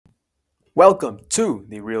Welcome to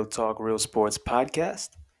the Real Talk Real Sports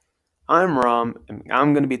podcast. I'm Ram, and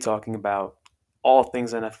I'm going to be talking about all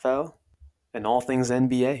things NFL and all things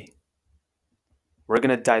NBA. We're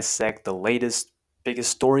going to dissect the latest,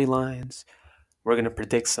 biggest storylines. We're going to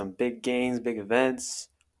predict some big games, big events.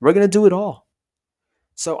 We're going to do it all.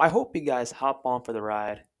 So I hope you guys hop on for the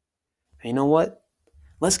ride. And you know what?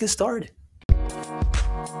 Let's get started.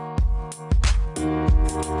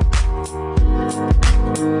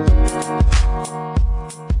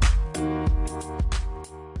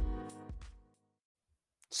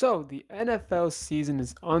 So the NFL season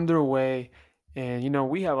is underway, and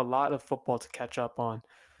we have a lot of football to catch up on.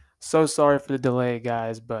 So sorry for the delay,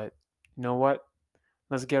 guys, but you know what?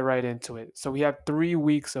 Let's get right into it. So we have 3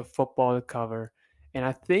 weeks of football to cover, and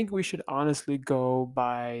I think we should honestly go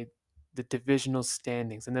by the divisional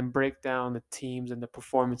standings and then break down the teams and the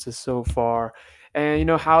performances so far, and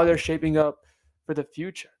how they're shaping up for the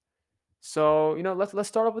future. So let's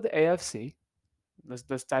start off with the AFC.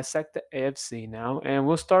 Let's dissect the AFC now, and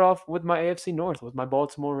we'll start off with my AFC North with my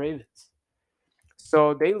Baltimore Ravens.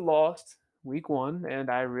 So they lost week one,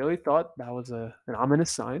 and I really thought that was an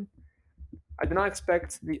ominous sign. I did not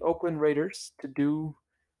expect the Oakland Raiders to do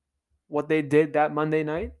what they did that Monday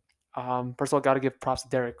night. First of all, got to give props to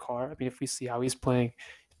Derek Carr. I mean, if we see how he's playing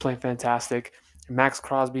fantastic. Max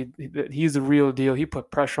Crosby, he's the real deal. He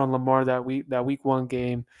put pressure on Lamar that week one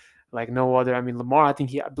game, like no other. I mean, Lamar, I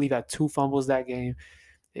believe had two fumbles that game.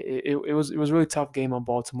 It was a really tough game on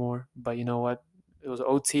Baltimore, but you know what? It was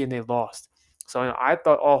OT and they lost. So I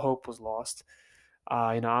thought all hope was lost.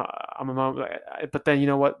 But then you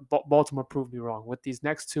know what? Baltimore proved me wrong with these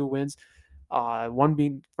next two wins.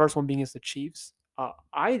 First one being against the Chiefs.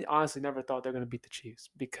 I honestly never thought they're going to beat the Chiefs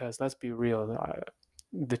because let's be real,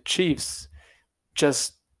 the Chiefs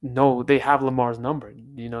just know they have Lamar's number.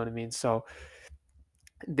 You know what I mean? So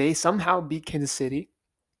they somehow beat Kansas City,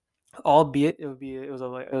 albeit it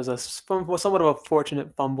was somewhat of a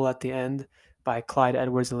fortunate fumble at the end by Clyde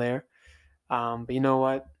Edwards-Helaire. But you know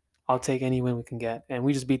what? I'll take any win we can get, and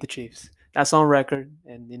we just beat the Chiefs. That's on record,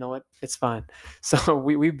 and you know what? It's fine. So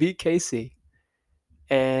we beat KC,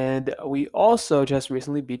 and we also just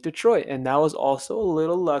recently beat Detroit, and that was also a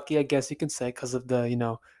little lucky, I guess you can say, because of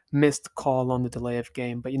the missed call on the delay of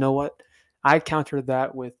game. But you know what? I countered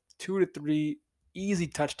that with 2 to 3 easy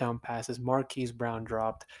touchdown passes Marquise Brown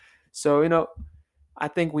dropped. So I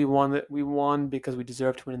think we won it. We won because we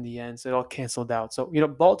deserved to win in the end. So it all canceled out. So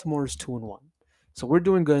Baltimore is 2-1. So we're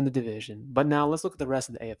doing good in the division. But now let's look at the rest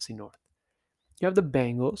of the AFC North. You have the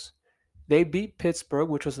Bengals. They beat Pittsburgh,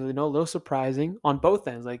 which was a little surprising on both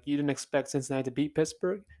ends. Like you didn't expect Cincinnati to beat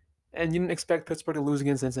Pittsburgh, and you didn't expect Pittsburgh to lose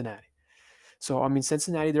against Cincinnati. So I mean,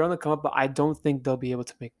 Cincinnati, they're on the come up, but I don't think they'll be able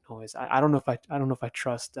to make noise. I don't know if I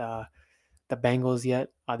trust the Bengals yet.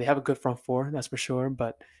 They have a good front four, that's for sure.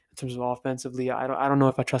 But in terms of offensively, I don't know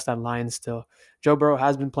if I trust that line still. Joe Burrow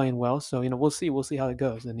has been playing well, so we'll see how it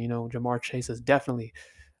goes. And Jamar Chase has definitely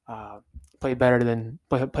uh, played better in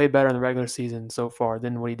the regular season so far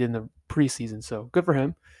than what he did in the preseason. So good for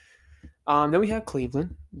him. Then we have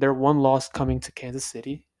Cleveland. Their one loss coming to Kansas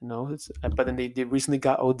City. But then they recently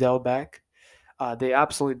got Odell back. They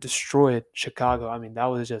absolutely destroyed Chicago. I mean, that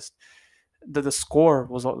was just the score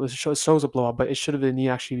shows a blowout, but it should have been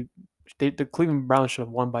the Cleveland Browns should have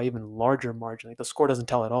won by even larger margin. Like the score doesn't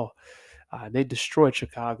tell at all. They destroyed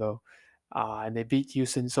Chicago, and they beat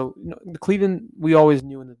Houston. So the Cleveland, we always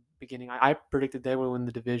knew in the beginning. I predicted they would win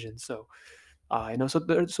the division. So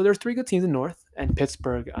there's three good teams in North and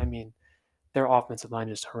Pittsburgh. I mean, their offensive line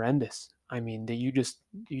is just horrendous. I mean,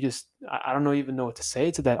 I don't even know what to say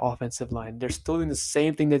to that offensive line. They're still doing the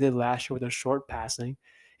same thing they did last year with their short passing.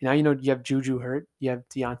 And now you have Juju hurt, you have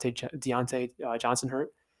Deontay Johnson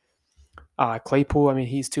hurt. Claypool, I mean,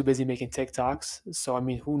 he's too busy making TikToks. So I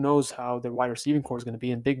mean, who knows how their wide receiving core is going to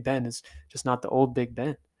be? And Big Ben is just not the old Big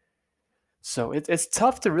Ben. So it's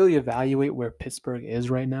tough to really evaluate where Pittsburgh is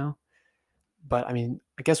right now. But I mean,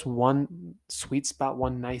 I guess one sweet spot,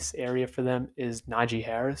 one nice area for them is Najee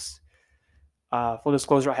Harris. Full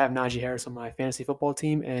disclosure, I have Najee Harris on my fantasy football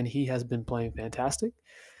team, and he has been playing fantastic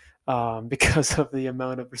because of the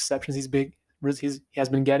amount of receptions he has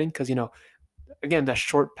been getting. Because again, that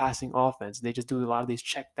short passing offense, they just do a lot of these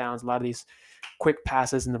check downs, a lot of these quick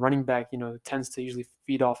passes, and the running back, tends to usually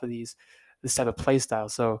feed off of this type of play style.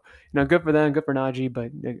 So good for them, good for Najee,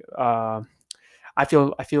 but I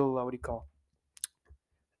feel what do you call?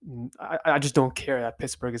 I just don't care that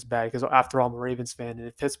Pittsburgh is bad because after all, I'm a Ravens fan, and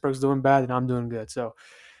if Pittsburgh's doing bad, then I'm doing good. So,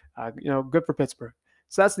 good for Pittsburgh.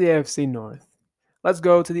 So that's the AFC North. Let's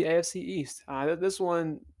go to the AFC East. This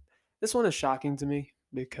one is shocking to me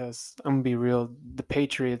because I'm gonna be real. The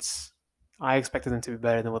Patriots. I expected them to be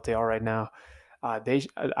better than what they are right now. I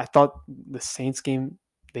thought the Saints game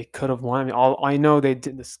they could have won. I mean, all I know they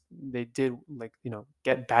did this. They did like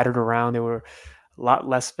get battered around. They were a lot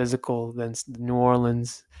less physical than New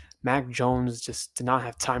Orleans. Mac Jones just did not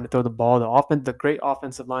have time to throw the ball. The great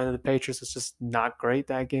offensive line of the Patriots was just not great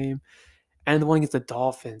that game. And the one against the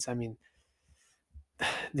Dolphins, I mean,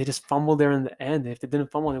 they just fumbled there in the end. If they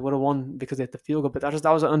didn't fumble, they would have won because they had the field goal. But that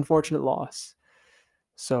was an unfortunate loss.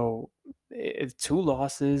 So it's two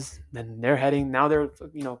losses. Then they're heading now. They're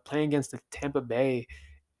playing against the Tampa Bay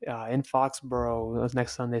in Foxborough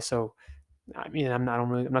next Sunday. So I mean, I'm not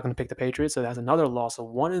going to pick the Patriots. So that's another loss. So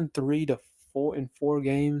 1-3 to 4 in 4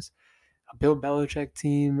 games. A Bill Belichick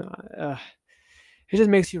team. It just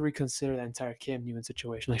makes you reconsider that entire Cam Newton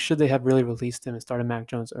situation. Like, should they have really released him and started Mac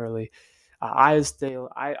Jones early? I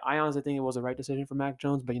honestly think it was the right decision for Mac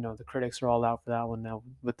Jones, but the critics are all out for that one now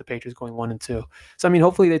with the Patriots going 1-2. So I mean,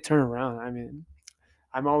 hopefully they turn around. I mean,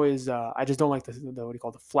 I just don't like the what do you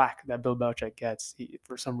call the flack that Bill Belichick gets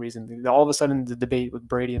for some reason. All of a sudden, the debate with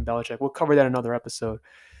Brady and Belichick. We'll cover that in another episode.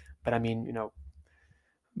 But I mean,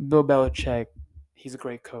 Bill Belichick, he's a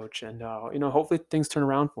great coach, and hopefully things turn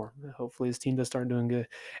around for him. Hopefully his team does start doing good.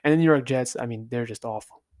 And the New York Jets, I mean, they're just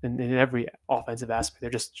awful in every offensive aspect. They're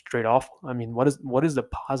just straight awful. I mean, what is the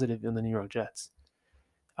positive in the New York Jets?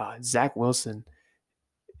 Zach Wilson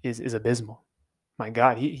is abysmal. My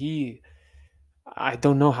God, he I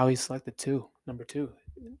don't know how he's selected number two.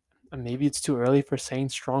 Maybe it's too early for saying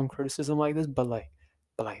strong criticism like this, but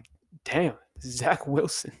damn, Zach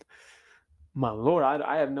Wilson. My lord,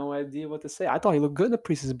 I have no idea what to say. I thought he looked good in the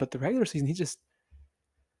preseason, but the regular season, he just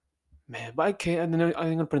man. But I can't. I'm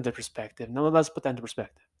gonna put it into perspective. Now let's put that into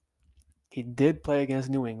perspective. He did play against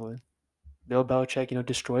New England. Bill Belichick,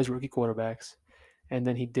 destroys rookie quarterbacks, and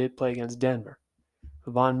then he did play against Denver,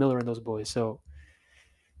 Von Miller and those boys. So,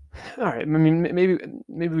 all right. I mean,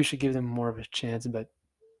 maybe we should give them more of a chance, but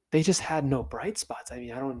they just had no bright spots. I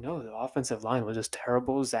mean, I don't know. The offensive line was just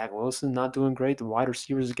terrible. Zach Wilson not doing great. The wide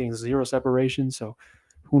receivers are getting zero separation. So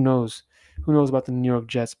who knows? Who knows about the New York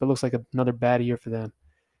Jets? But it looks like another bad year for them.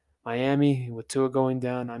 Miami, with Tua going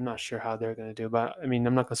down, I'm not sure how they're going to do. But I mean,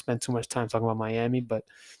 I'm not going to spend too much time talking about Miami, but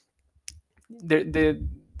they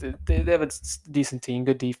have a decent team,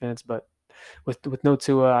 good defense, but with no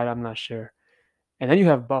Tua, I'm not sure. And then you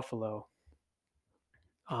have Buffalo.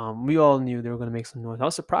 We all knew they were going to make some noise. I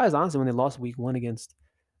was surprised, honestly, when they lost Week 1 against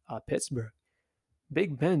Pittsburgh.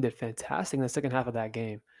 Big Ben did fantastic in the second half of that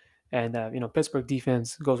game, and Pittsburgh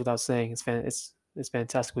defense goes without saying. It's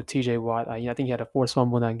fantastic with T.J. Watt. I think he had a forced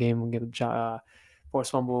fumble in that game.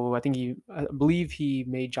 Forced fumble. I believe he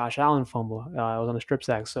made Josh Allen fumble. It was on a strip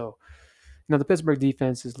sack. So the Pittsburgh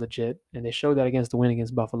defense is legit, and they showed that against the win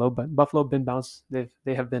against Buffalo. But Buffalo been bounced. They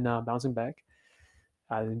have been bouncing back.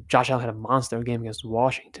 Josh Allen had a monster game against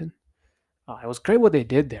Washington. It was great what they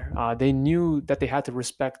did there. They knew that they had to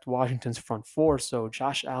respect Washington's front four, so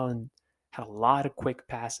Josh Allen had a lot of quick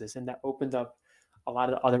passes, and that opened up a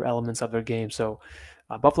lot of other elements of their game. So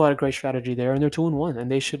Buffalo had a great strategy there, and they're 2-1,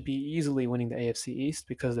 and they should be easily winning the AFC East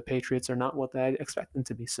because the Patriots are not what I expect them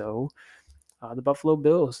to be. So the Buffalo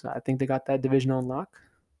Bills, I think they got that division on lock.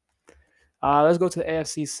 Let's go to the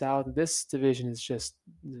AFC South. This division is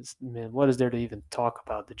man, what is there to even talk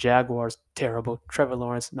about? The Jaguars, terrible. Trevor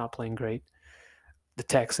Lawrence, not playing great. The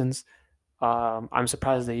Texans, I'm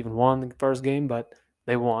surprised they even won the first game, but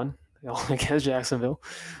they won against Jacksonville.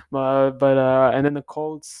 And then the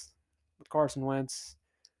Colts, with Carson Wentz,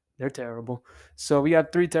 they're terrible. So we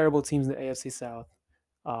got 3 terrible teams in the AFC South.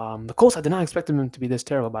 The Colts, I did not expect them to be this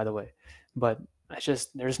terrible, by the way, but they're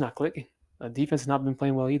just not clicking. The defense has not been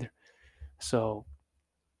playing well either. So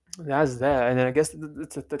that's that. And then I guess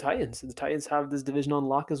the Titans. The Titans have this division on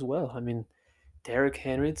lock as well. I mean, Derrick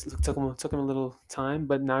Henry, it took him a little time,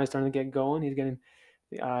 but now he's starting to get going.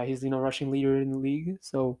 He's rushing leader in the league.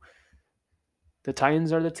 So the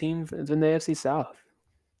Titans are the team in the AFC South.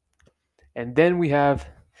 And then we have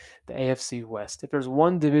the AFC West. If there's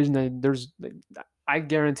one division I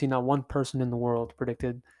guarantee not one person in the world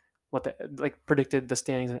predicted the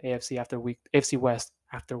standings in the AFC West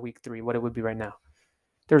after week 3, what it would be right now.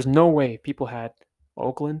 There's no way people had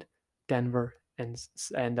Oakland, Denver, and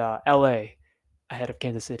LA ahead of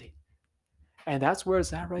Kansas City. And that's where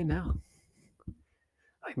it's at right now.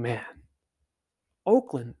 Like, man,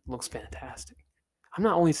 Oakland looks fantastic. I'm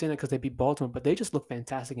not only saying that because they beat Baltimore, but they just look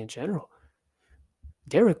fantastic in general.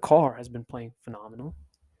 Derek Carr has been playing phenomenal.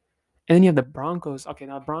 And then you have the Broncos. Okay,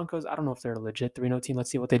 now Broncos, I don't know if they're a legit 3-0 team.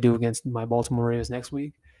 Let's see what they do against my Baltimore Ravens next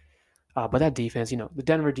week. But that defense, the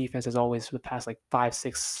Denver defense has always for the past like 5,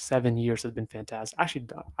 6, 7 years has been fantastic. Actually,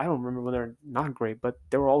 I don't remember when they're not great, but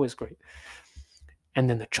they were always great. And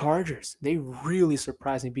then the Chargers, they really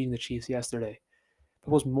surprised me beating the Chiefs yesterday.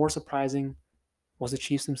 What was more surprising was the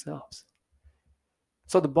Chiefs themselves.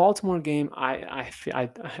 So the Baltimore game, I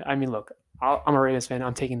mean, look, I'm a Ravens fan.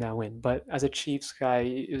 I'm taking that win. But as a Chiefs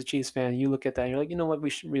guy, as a Chiefs fan, you look at that and you're like, you know what? We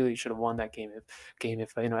should have won that game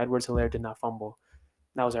if Edwards-Helaire did not fumble.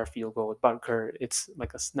 That was our field goal with Butker. It's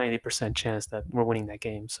like a 90% chance that we're winning that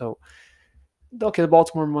game. So okay, the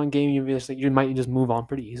Baltimore one game, you might just move on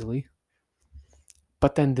pretty easily.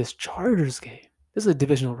 But then this Chargers game, this is a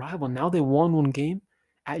divisional rival. Now they won one game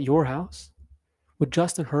at your house with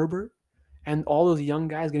Justin Herbert and all those young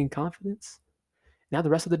guys getting confidence. Now the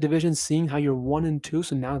rest of the division seeing how you're 1-2,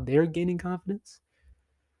 so now they're gaining confidence.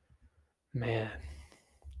 Man,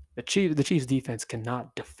 the Chiefs defense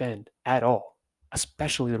cannot defend at all,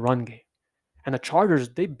 especially the run game. And the Chargers,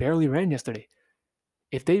 they barely ran yesterday.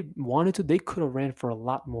 If they wanted to, they could have ran for a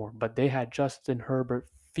lot more, but they had Justin Herbert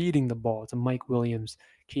feeding the ball to Mike Williams,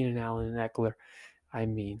 Keenan Allen, and Eckler. I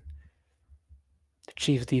mean, the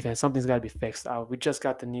Chiefs defense, something's got to be fixed. We just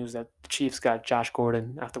got the news that the Chiefs got Josh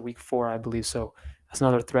Gordon after week 4, I believe. So that's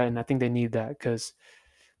another threat, and I think they need that because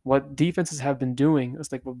what defenses have been doing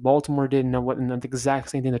is like what Baltimore did and the exact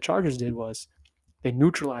same thing the Chargers did was they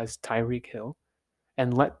neutralized Tyreek Hill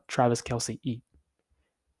and let Travis Kelce eat.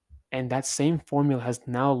 And that same formula has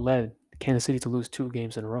now led Kansas City to lose 2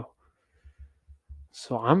 games in a row.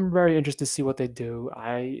 So I'm very interested to see what they do.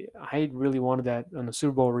 I really wanted that on the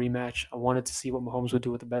Super Bowl rematch. I wanted to see what Mahomes would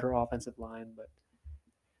do with a better offensive line, but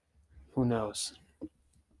who knows?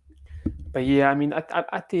 But yeah, I mean,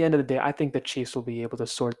 at the end of the day, I think the Chiefs will be able to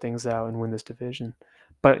sort things out and win this division.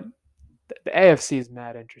 But the AFC is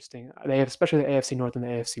mad interesting. They have, especially the AFC North and the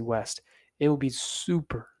AFC West. It will be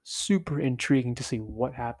super, super intriguing to see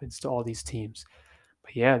what happens to all these teams.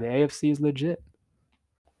 But yeah, the AFC is legit.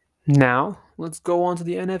 Now, let's go on to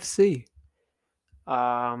the NFC.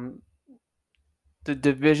 Um, the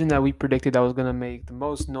division that we predicted that was going to make the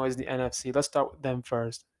most noise, the NFC. Let's start with them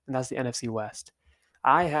first, and that's the NFC West.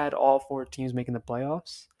 I had all 4 teams making the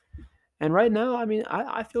playoffs, and right now, I mean,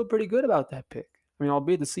 I feel pretty good about that pick. I mean,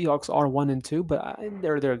 albeit the Seahawks are 1-2, but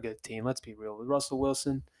they're a good team. Let's be real. With Russell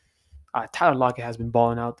Wilson, Tyler Lockett has been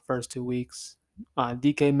balling out the first 2 weeks.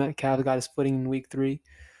 DK Metcalf got his footing in week 3.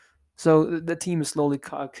 So the team is slowly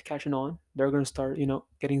catching on. They're going to start,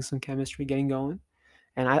 getting some chemistry, getting going,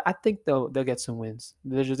 and I think they'll get some wins.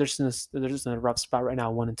 They're just in a rough spot right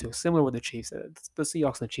now, 1-2, similar with the Chiefs. The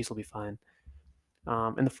Seahawks and the Chiefs will be fine.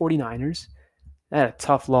 And the 49ers, they had a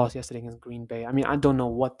tough loss yesterday against Green Bay. I mean, I don't know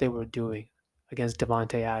what they were doing against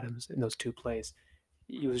Devontae Adams in those 2 plays.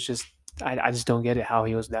 He was just, I just don't get it how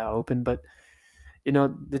he was that open. But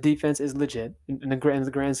the defense is legit. In the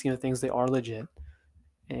grand scheme of things, they are legit.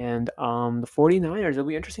 And the 49ers, it'll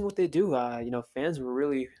be interesting what they do. Fans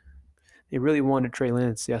they really wanted Trey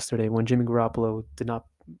Lance yesterday when Jimmy Garoppolo did not,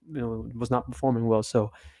 was not performing well. So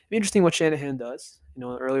it'll be interesting what Shanahan does.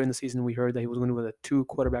 Earlier in the season, we heard that he was going to go with a 2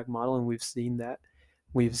 quarterback model, and we've seen that.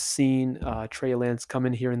 We've seen Trey Lance come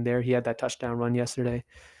in here and there. He had that touchdown run yesterday.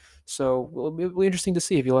 So it'll be interesting to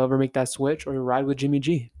see if he'll ever make that switch or ride with Jimmy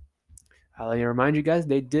G. I'll remind you guys,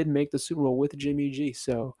 they did make the Super Bowl with Jimmy G.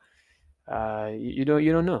 So you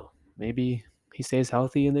don't know. Maybe he stays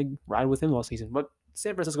healthy and they ride with him all season. But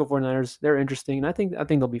San Francisco 49ers, they're interesting, and I think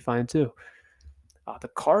they'll be fine too. The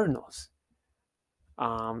Cardinals,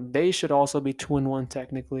 they should also be 2-1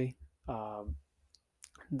 technically.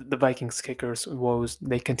 The Vikings kickers woes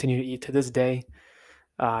they continue to eat to this day.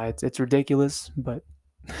 It's ridiculous, but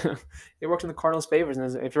it worked in the Cardinals' favors.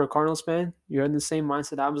 And if you're a Cardinals fan, you're in the same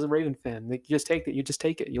mindset I was a Raven fan. Like, you just take it. You just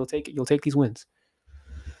take it. You'll take it. You'll take these wins.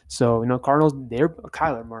 So Cardinals.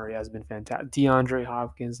 Kyler Murray has been fantastic. DeAndre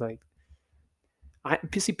Hopkins, like I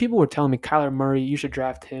see people were telling me Kyler Murray, you should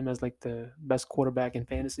draft him as like the best quarterback in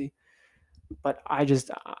fantasy. But I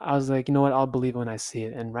was like, you know what? I'll believe it when I see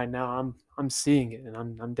it. And right now I'm seeing it, and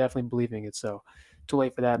I'm definitely believing it. So too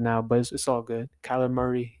late for that now, but it's all good. Kyler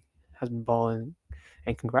Murray has been balling,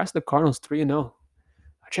 and congrats to the Cardinals 3-0.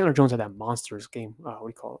 Chandler Jones had that monstrous game. What do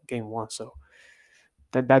you call it? Game 1. So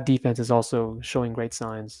that defense is also showing great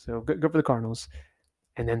signs. So good for the Cardinals.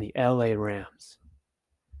 And then the LA Rams.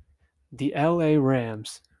 The LA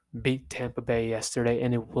Rams beat Tampa Bay yesterday,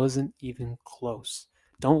 and it wasn't even close.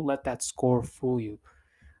 Don't let that score fool you.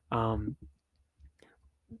 Um,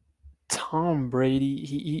 Tom Brady,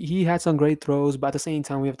 he had some great throws, but at the same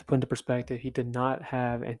time, we have to put into perspective, he did not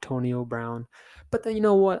have Antonio Brown. But then you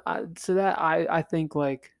know what? I think,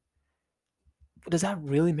 like, does that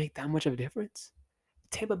really make that much of a difference?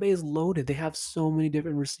 Tampa Bay is loaded. They have so many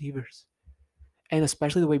different receivers. And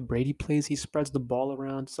especially the way Brady plays, he spreads the ball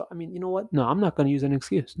around. So, I mean, you know what? No, I'm not going to use an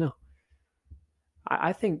excuse. No.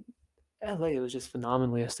 I think LA was just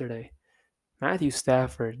phenomenal yesterday. Matthew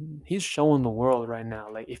Stafford, he's showing the world right now.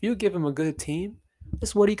 Like, if you give him a good team, this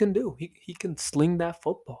is what he can do. He can sling that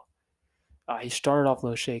football. He started off a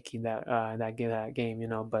little shaky that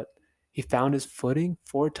game, but he found his footing.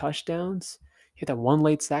 4 touchdowns. He had that one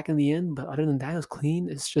late sack in the end, but other than that, it was clean.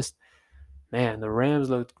 It's just, man, the Rams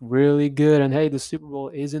looked really good. And hey, the Super Bowl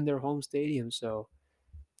is in their home stadium, so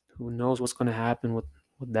who knows what's going to happen with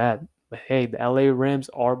that. But hey, the LA Rams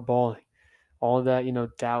are balling. All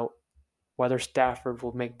that, doubt whether Stafford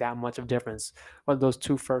will make that much of a difference. Whether those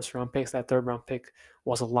 2 first-round picks, that third-round pick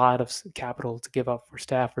was a lot of capital to give up for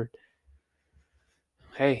Stafford.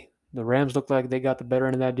 Hey, the Rams look like they got the better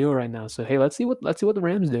end of that deal right now. So hey, let's see what the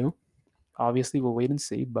Rams do. Obviously, we'll wait and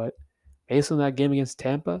see. But based on that game against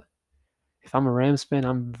Tampa, if I'm a Rams fan,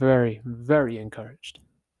 I'm very, very encouraged.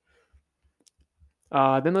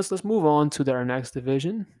 Then let's move on to our next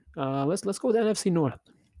division. Let's go with the NFC North.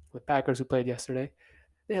 The Packers who played yesterday,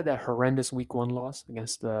 they had that horrendous Week 1 loss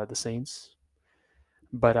against the Saints.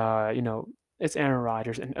 But it's Aaron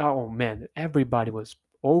Rodgers, and oh man, everybody was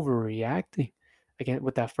overreacting again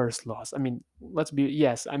with that first loss. I mean,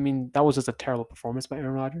 yes, I mean that was just a terrible performance by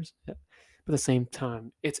Aaron Rodgers. Yeah. But at the same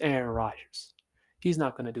time, it's Aaron Rodgers. He's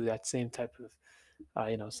not going to do that same type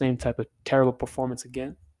of terrible performance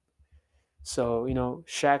again. So,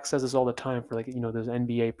 Shaq says this all the time for those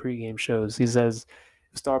NBA pregame shows. He says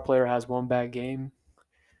if a star player has one bad game,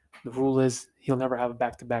 the rule is he'll never have a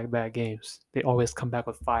back-to-back bad games. They always come back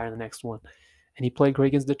with fire in the next one. And he played great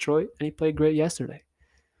against Detroit, and he played great yesterday.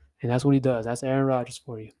 And that's what he does. That's Aaron Rodgers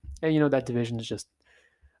for you. And that division is just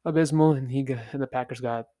abysmal, and the Packers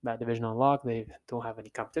got that division on lock. They don't have any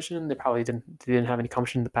competition. They didn't have any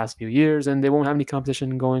competition in the past few years, and they won't have any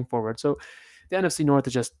competition going forward. So the NFC North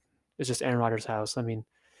is just Aaron Rodgers' house. I mean,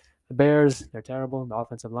 the Bears, they're terrible. The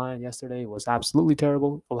offensive line yesterday was absolutely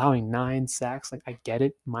terrible, allowing 9 sacks. Like, I get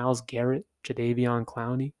it. Myles Garrett, Jadeveon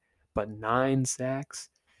Clowney, but 9 sacks?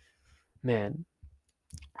 Man,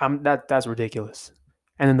 that's ridiculous.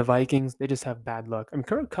 And then the Vikings, they just have bad luck. I mean,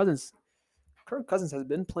 Kirk Cousins has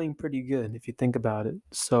been playing pretty good if you think about it.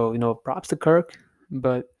 So, props to Kirk,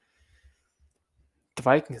 but the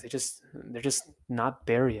Vikings, they're just not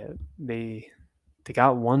there yet. They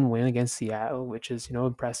got one win against Seattle, which is,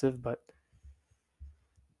 impressive, but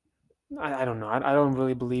I don't know. I don't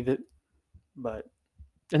really believe it. But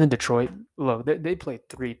and then Detroit, look, they played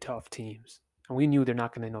 3 tough teams, and we knew they're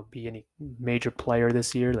not going to be any major player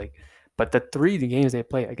this year. But the games they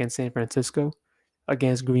played against San Francisco,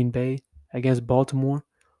 against Green Bay, against Baltimore,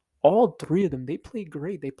 all 3 of them they played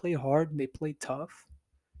great. They played hard. They played tough.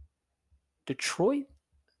 Detroit,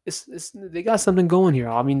 they got something going here.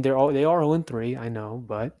 I mean, they are 0-3, I know,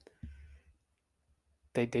 but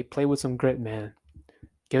they play with some grit, man.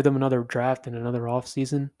 Give them another draft and another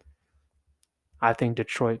offseason. I think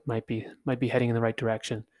Detroit might be heading in the right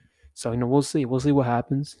direction. So we'll see. We'll see what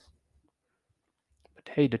happens. But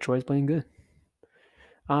hey, Detroit's playing good.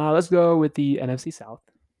 Let's go with the NFC South.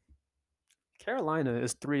 Carolina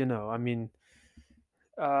is 3-0. I mean,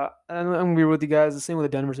 I'm gonna be with you guys. The same with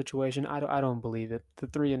the Denver situation. I don't believe it. The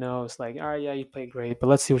 3-0 is like, all right, yeah, you played great, but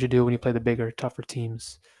let's see what you do when you play the bigger, tougher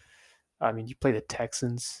teams. I mean, you play the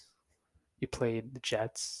Texans, you played the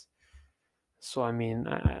Jets. So I mean,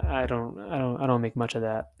 I don't make much of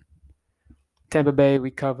that. Tampa Bay,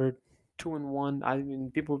 we covered 2-1. I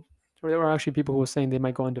mean, there were actually people who were saying they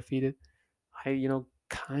might go undefeated. I,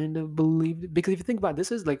 kind of believed it because if you think about it,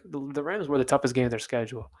 this is like the Rams were the toughest game of their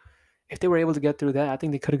schedule. If they were able to get through that, I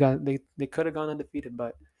think they could have gone undefeated.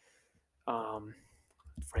 But um,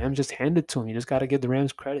 Rams just handed to them. You just got to give the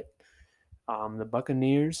Rams credit. The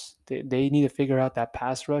Buccaneers, they need to figure out that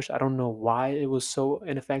pass rush. I don't know why it was so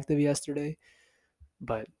ineffective yesterday,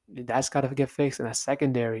 but that's got to get fixed. And that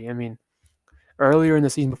secondary, I mean, earlier in the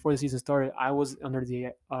season, before the season started, I was under the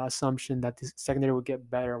assumption that the secondary would get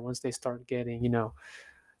better once they start getting,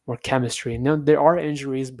 more chemistry. Now there are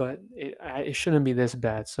injuries, but it shouldn't be this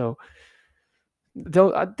bad. So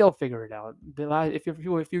they'll figure it out. If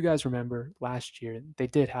you guys remember last year, they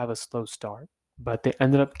did have a slow start, but they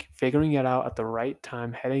ended up figuring it out at the right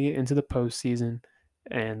time, heading it into the postseason,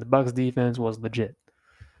 and the Bucks defense was legit.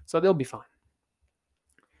 So they'll be fine.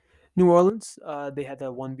 New Orleans, they had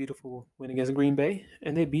that one beautiful win against Green Bay,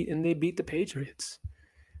 and they beat the Patriots.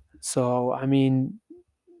 So I mean,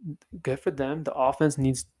 good for them. The offense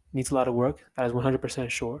needs a lot of work. That is 100%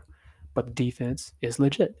 sure. but the defense is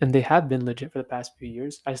legit, and they have been legit for the past few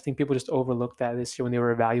years. I just think people just overlooked that this year when they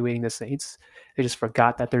were evaluating the Saints. They just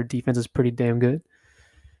forgot that their defense is pretty damn good.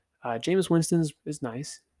 Jameis Winston is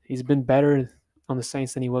nice. He's been better on the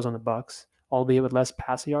Saints than he was on the Bucks, albeit with less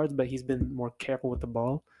pass yards, but he's been more careful with the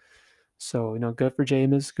ball. So, good for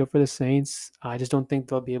Jameis, good for the Saints. I just don't think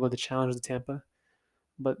they'll be able to challenge the Tampa,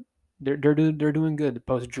 but they're doing good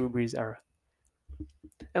post Drew Brees era.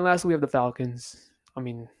 And lastly, we have the Falcons. I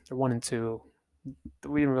mean, they're 1-2.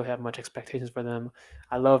 We didn't really have much expectations for them.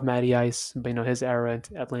 I love Matty Ice, but his era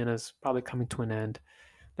at Atlanta is probably coming to an end.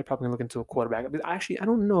 They're probably looking to a quarterback. But actually, I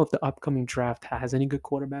don't know if the upcoming draft has any good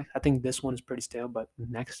quarterbacks. I think this one is pretty stale, but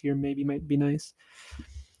next year maybe might be nice.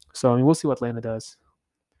 So I mean, we'll see what Atlanta does.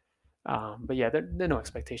 But yeah, they're no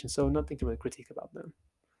expectations, so nothing to really critique about them.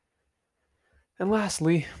 And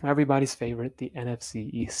lastly, everybody's favorite, the NFC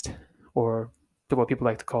East, or what people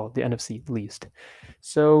like to call the NFC least.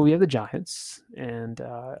 So we have the Giants, and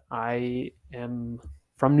I am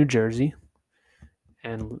from New Jersey,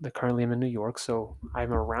 and currently I'm in New York, so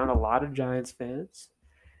I'm around a lot of Giants fans.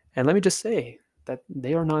 And let me just say that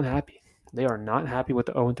they are not happy. They are not happy with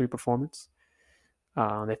the 0-3 performance.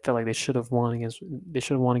 They felt like they should have won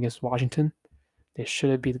against Washington. They should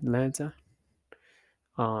have beat Atlanta.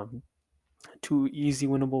 Um, Two easy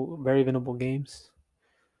winnable, very winnable games.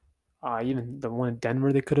 Even the one in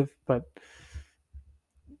Denver they could have, but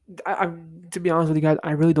I, to be honest with you guys,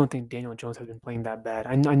 I really don't think Daniel Jones has been playing that bad.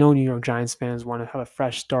 I know New York Giants fans want to have a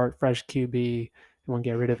fresh start, fresh QB, they want to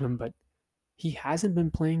get rid of him, but he hasn't been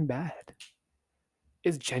playing bad.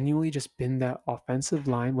 It's genuinely just been that offensive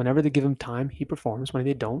line. Whenever they give him time, he performs. When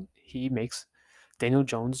they don't, he makes Daniel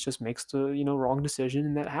Jones just makes the wrong decision,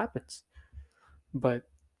 and that happens. But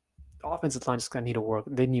offensive line just gonna need to work.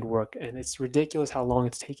 They need work, and it's ridiculous how long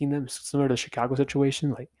it's taking them. Similar to the Chicago situation,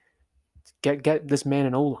 like get this man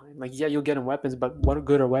an O line. Like, yeah, you'll get him weapons, but what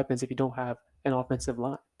good are weapons if you don't have an offensive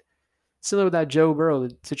line? Similar to that Joe Burrow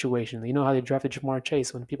situation. You know how they drafted Jamar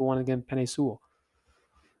Chase when people wanted to get Penny Sewell.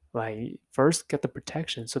 Like, first get the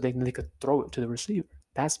protection so they could throw it to the receiver.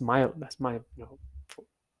 That's my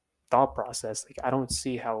thought process. Like, I don't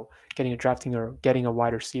see how getting a drafting or getting a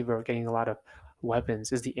wide receiver or getting a lot of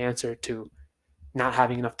weapons is the answer to not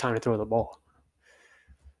having enough time to throw the ball.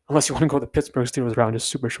 Unless you want to go the Pittsburgh Steelers route, just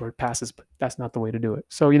super short passes, but that's not the way to do it.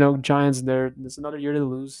 So, Giants, there's another year to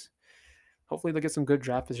lose. Hopefully, they'll get some good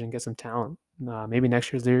draft position, get some talent. Maybe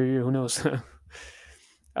next year's their year. Who knows? Then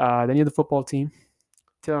you have the football team.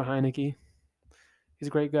 Taylor Heineke. He's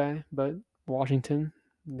a great guy, but Washington,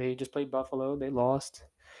 they just played Buffalo. They lost.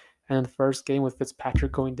 And the first game with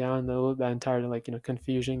Fitzpatrick going down, that entire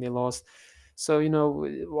confusion, they lost. So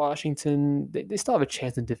Washington, they still have a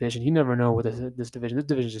chance in division. You never know with this division. This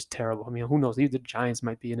division is just terrible. I mean, who knows? Even the Giants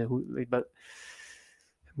might be in it, but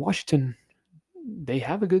Washington, they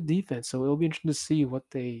have a good defense, so it'll be interesting to see what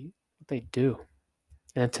they do.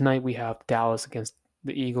 And tonight we have Dallas against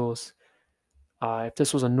the Eagles. If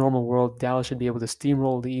this was a normal world, Dallas should be able to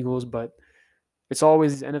steamroll the Eagles, but it's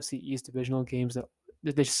always these NFC East divisional games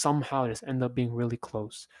that they somehow just end up being really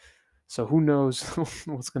close. So who knows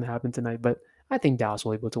what's going to happen tonight? But I think Dallas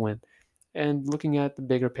will be able to win. And looking at the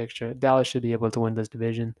bigger picture, Dallas should be able to win this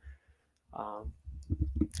division. Um,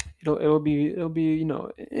 it'll be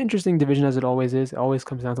interesting division as it always is. It always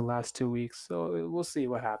comes down to the last 2 weeks, so we'll see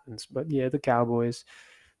what happens. But yeah, the Cowboys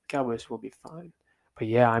will be fine. But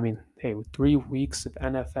yeah, I mean, hey, with 3 weeks of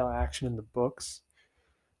NFL action in the books,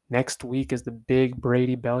 next week is the big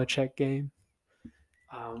Brady Belichick game.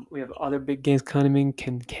 We have other big games coming.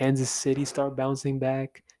 Can Kansas City start bouncing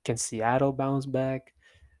back? Can Seattle bounce back?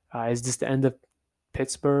 Is this the end of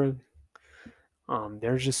Pittsburgh?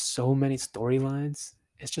 There's just so many storylines.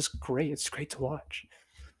 It's just great. It's great to watch.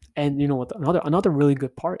 And you know what? Another really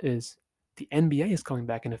good part is the NBA is coming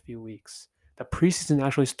back in a few weeks. The preseason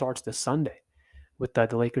actually starts this Sunday with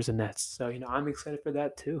the Lakers and Nets. So I'm excited for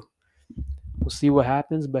that too. We'll see what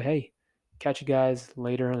happens. But hey, catch you guys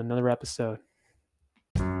later on another episode.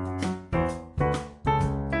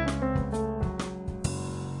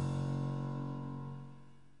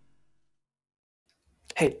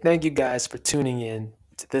 Hey, thank you guys for tuning in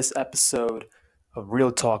to this episode of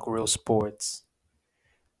Real Talk, Real Sports.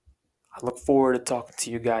 I look forward to talking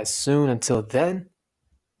to you guys soon. Until then,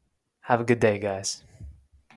 have a good day, guys.